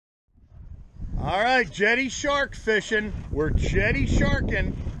All right, jetty shark fishing. We're jetty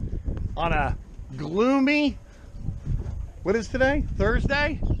sharking on a gloomy, what is today?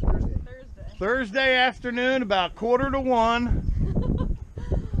 Thursday? Thursday afternoon, about 1:45.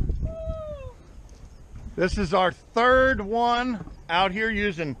 This is our third one out here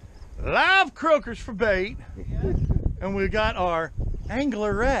using live croakers for bait. Yeah. And we got our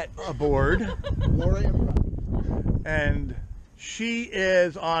anglerette aboard. And she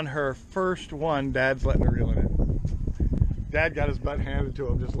is on her first one. Dad's letting her reel it in. Dad got his butt handed to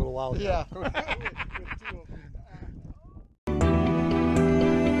him just a little while ago. Yeah.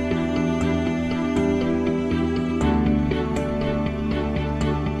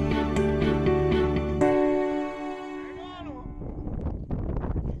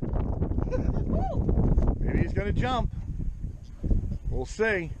 Maybe he's gonna jump. We'll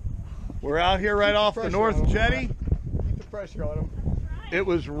see. We're out here right off the North Jetty. Keep the pressure on him. It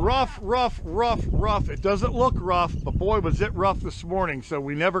was rough. It doesn't look rough, but boy, was it rough this morning. So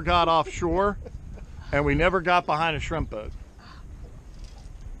we never got offshore, and we never got behind a shrimp boat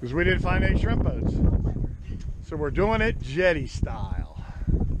because we didn't find any shrimp boats. So we're doing it jetty style.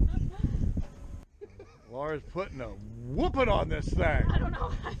 Laura's putting a whooping on this thing. I don't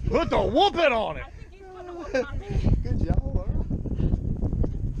know. Put the whooping on it. I think he's putting a whooping on me. Good job, Laura.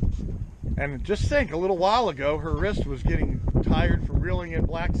 And just think, a little while ago, her wrist was getting tired from reeling in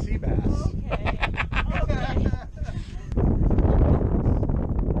black sea bass. Okay.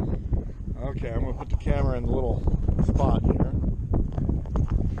 Okay, I'm going to put the camera in the little spot here.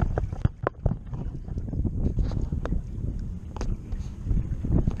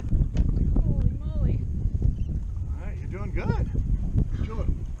 Holy moly. All right, you're doing good. You're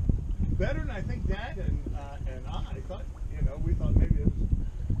doing better than I think Dad and I thought. You know, we thought maybe it was,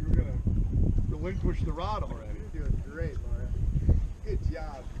 you were going to relinquish the rod already. You're doing great, Laura. Good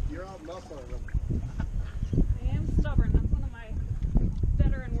job. You're out muscling them. I am stubborn. That's one of my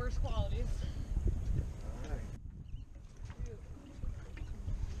better and worse qualities. All right.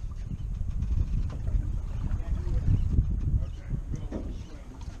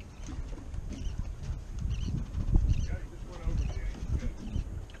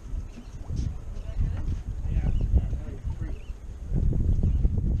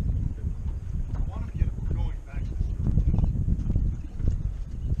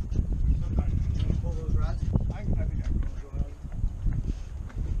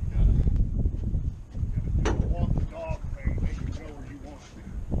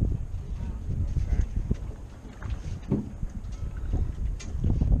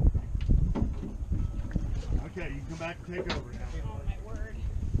 Okay, you can come back and take over now. Oh my word.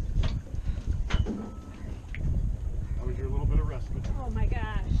 That was your little bit of respite. Oh my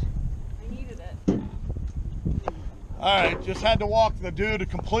gosh. I needed it. All right, just had to walk the dude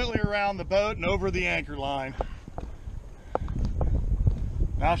completely around the boat and over the anchor line.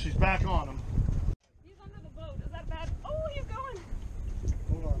 Now she's back on him. He's under the boat. Is that bad? Oh, he's going.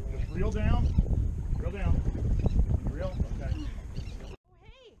 Hold on, Just reel down. Reel down. Reel? Okay. Oh,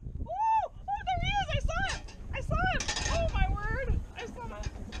 hey. Oh, there he is. I saw it. I saw him. Oh my word. I saw him.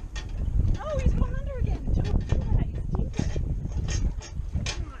 Oh, he's going under again. Don't do that. You stinker.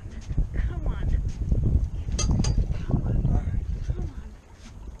 Come on. Come on. Come on. All right. Come on.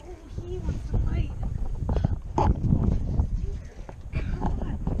 Oh, he wants to fight. Come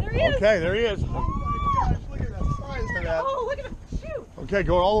on. There he is. Okay, there he is. Oh my gosh, look at that size of that. Oh, look at him. Shoot. Okay,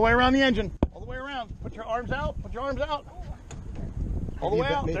 go all the way around the engine. All the way around. Put your arms out. Put your arms out. All the way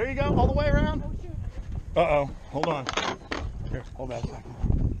out. There you go. All the way around. Oh, shoot. Uh-oh. Hold on. Here, hold that a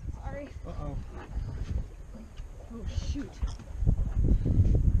second. Sorry. Uh-oh. Oh, shoot.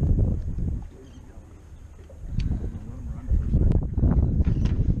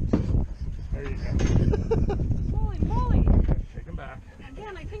 There you go. Holy moly. Take him back.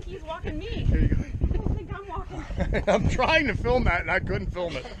 Again, I think he's walking me. Here you go. I don't think I'm walking. I'm trying to film that and I couldn't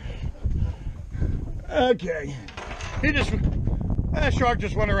film it. Okay. He just, that shark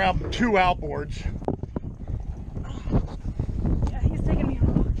just went around 2 outboards. Yeah, he's taking me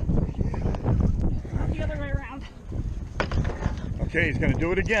on. The other way around. Okay, he's gonna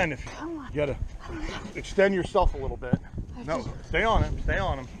do it again. If you gotta extend yourself a little bit. No, stay on him, stay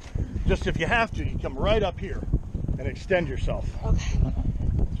on him. Just if you have to, you come right up here and extend yourself. Okay.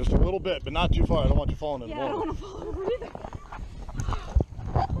 Just a little bit, but not too far. I don't want you falling in the Yeah, I water. don't want to fall over either.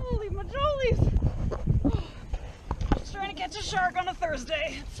 Holy majolies. Just trying to catch a shark on a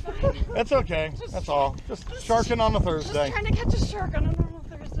Thursday. It's fine. That's okay. That's all. Just sharking on a Thursday. Just trying to catch a shark on a normal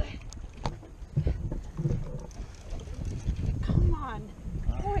Thursday. Come on.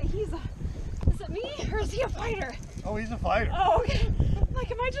 Boy, he's a... Is it me or is he a fighter? Oh, he's a fighter. Oh, okay.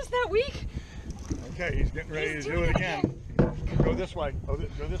 Like, am I just that weak? Okay, he's getting ready to do it again. Go this way. Go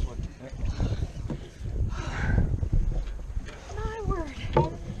this way. My word.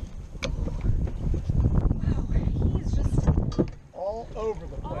 Wow, he's just All over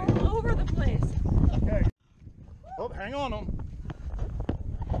the place. all over the place. Okay. Oh, hang on him.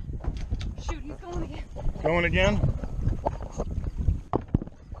 Shoot, he's going again. Going again.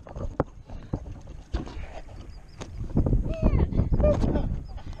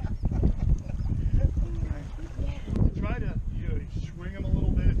 Try to swing him a little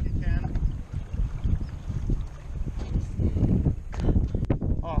bit if you can.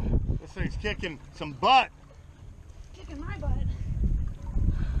 Oh, this thing's kicking some butt. Kicking my butt.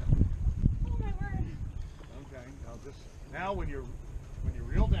 Oh my word. Okay, now when you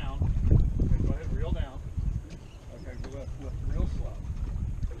reel down, okay, go ahead and reel down. Okay, go lift real slow.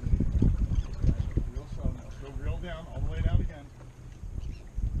 Real slow. Now go reel down all the way down again.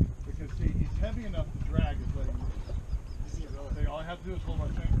 Because see, he's heavy enough to drag his letting loose. So all I have to do is hold my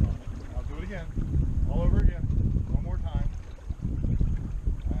finger on it. I'll do it again. All over again. One more time.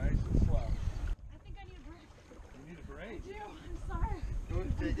 Nice and slow. I think I need a break. You need a break. I do. I'm sorry. Go ahead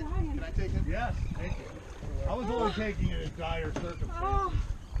and take it. dying. Can I take it? Yes, take it. I was only taking it in dire circumstances. Oh,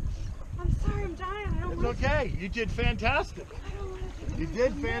 I'm sorry. I'm dying. I don't It's want okay. You did fantastic. to. I don't want to. You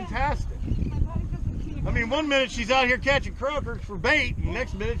did fantastic. My body doesn't see. I mean, one minute she's out here catching croakers for bait, and the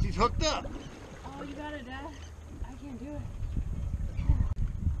next minute she's hooked up. Oh, you got it, Dad. I can't do it.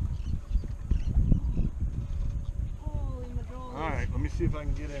 Holy majoli. All right, let me see if I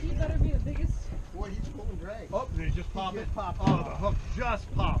can get You in. better be the biggest. Boy, he's pulling drag. Oh, did he just pop He it? just popped Oh, it. the hook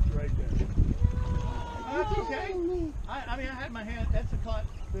just popped right there. That's okay. I mean, I had my hand. That's a caught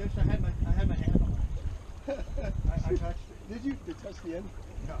fish. I had my hand on it. I touched it. Did you touch the end?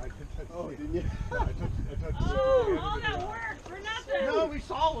 No, I didn't touch Oh, it. didn't you? No, I touched Oh, the all end of that the work for nothing. No, we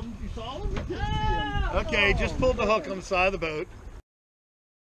saw him. You saw him? Oh. Okay, just pulled the hook on the side of the boat.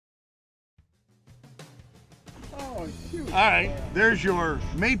 Oh, shoot. All right, there's your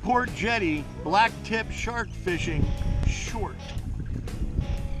Mayport Jetty black tip shark fishing short.